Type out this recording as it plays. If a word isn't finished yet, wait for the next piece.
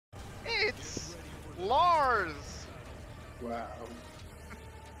Lars! Wow.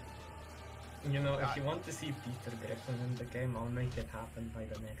 You know, if you want to see Peter Griffin in the game, I'll make it happen by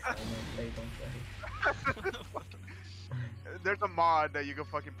the next time I play, don't worry. There's a mod that you can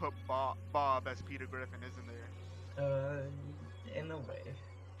fucking put Bob as Peter Griffin, isn't there? In a way.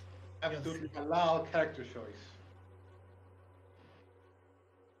 Absolutely allow character choice.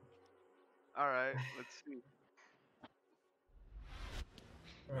 Alright, let's see.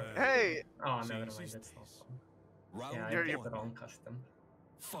 Right. Hey! Oh, never mind, it's not fun. Yeah, I picked the wrong custom.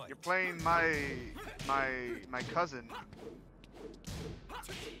 You're playing my cousin.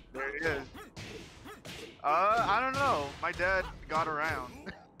 There he is. I don't know. My dad got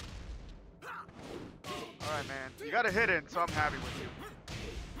around. Alright, man. You got a hit in, so I'm happy with you.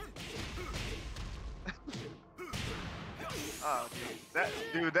 Oh,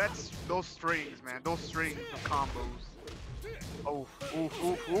 dude. That's those strings, man. Those strings of combos. Oh,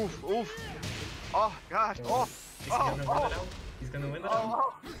 oof. Oh, God. Oh. He's gonna win it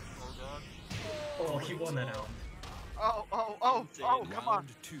out. Oh, he won it out. Oh, come on.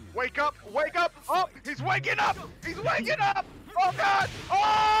 Wake up. Oh, he's waking up. Oh, God.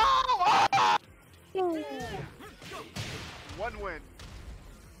 Oh. One win.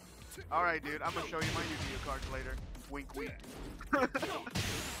 All right, dude. I'm going to show you my Yu-Gi-Oh cards later. Wink, wink.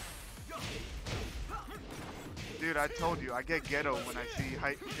 Dude, I told you, I get ghetto when I see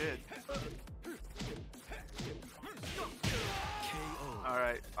hype shit.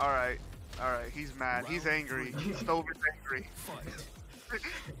 Alright, he's mad. He's angry. Stover's angry.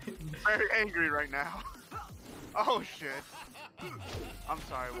 Very angry right now. Oh shit. I'm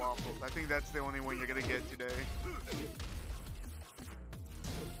sorry, Waffles. I think that's the only one you're gonna get today.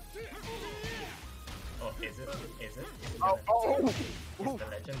 Oh, is it? Oh! Is the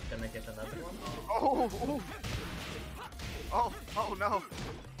legend gonna get another one? Oh no.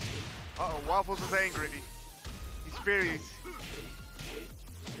 Uh-oh, Waffles is angry. He's furious.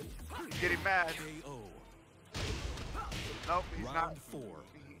 He's getting mad. Nope, he's not.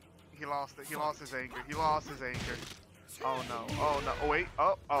 He lost it. He lost his anger. Oh no. Oh wait.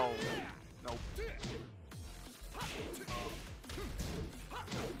 Oh. Nope.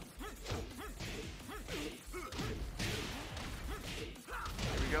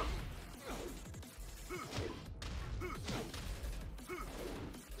 Here we go.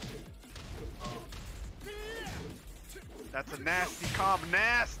 That's a nasty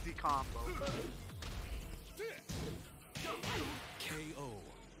combo. KO.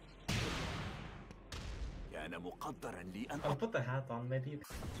 I'll put the hat on, maybe.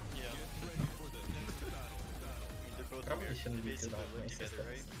 Yeah. Probably shouldn't be too loud, my sister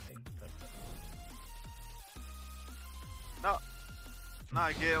or something, but... No,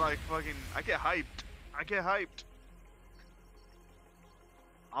 I get like fucking, I get hyped.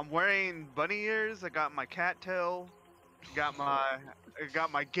 I'm wearing bunny ears, I got my cat tail, I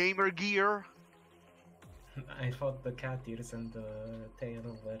got my gamer gear. I thought the cat ears and the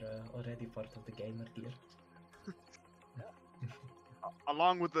tail were already part of the gamer gear.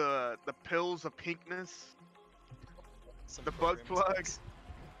 Along with the pills of pinkness, the bug plugs,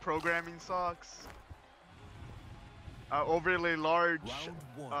 programming socks, overly large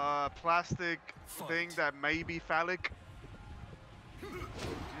plastic thing that may be phallic.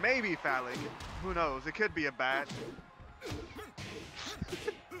 Maybe phallic. Who knows? It could be a bat.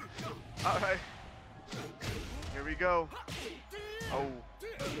 Alright. Here we go. Oh.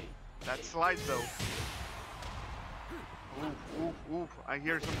 That slides though. Ooh. I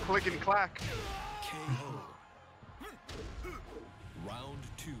hear some click and clack. KO. Round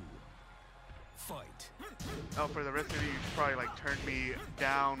 2. Fight. Oh, for the rest of you, you should probably like turn me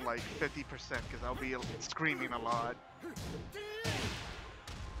down like 50% because I'll be screaming a lot.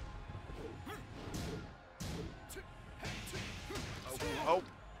 Oh.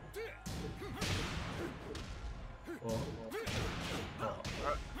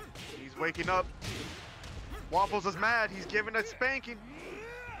 He's waking up. Waffles is mad. He's giving a spanking.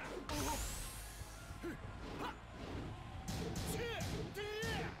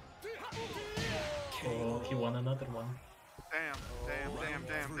 Oh, he won another one. Damn.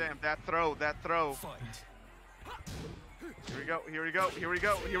 That throw. Here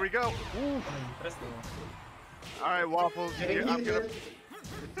we go. Ooh. Alright, Waffles,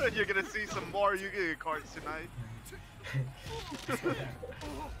 you're gonna see some more Yu-Gi-Oh cards tonight.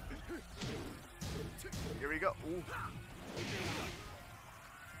 Here we go.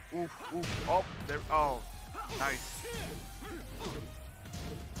 Ooh. Oh, there. Oh, nice.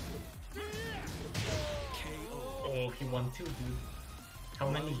 Oh, he won 2, dude. How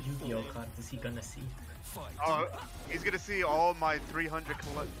many Yu-Gi-Oh cards is he gonna see? Fight. He's gonna see all my 300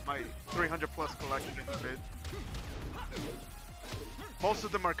 plus collections in the vid. Most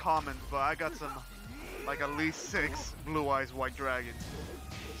of them are common, but I got some, like at least 6 Blue Eyes White Dragons.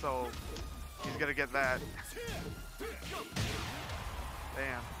 So he's gonna get that.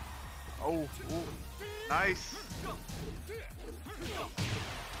 Damn. Oh, ooh. Nice.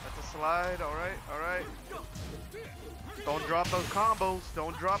 That's a slide. All right, all right. Don't drop those combos.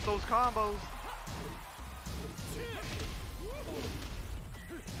 Don't drop those combos.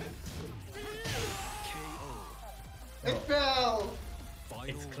 It fell!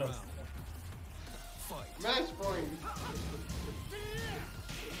 Final It's close. round. Fight. Match point!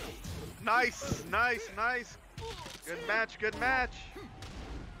 Nice, nice, nice. Good match, good match.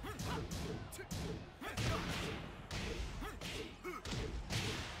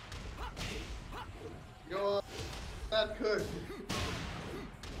 Yo, that could.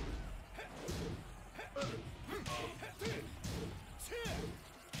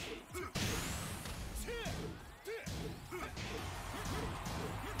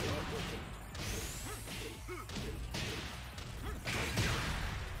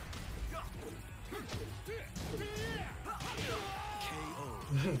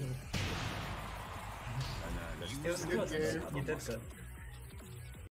 KO. It was good. You did good.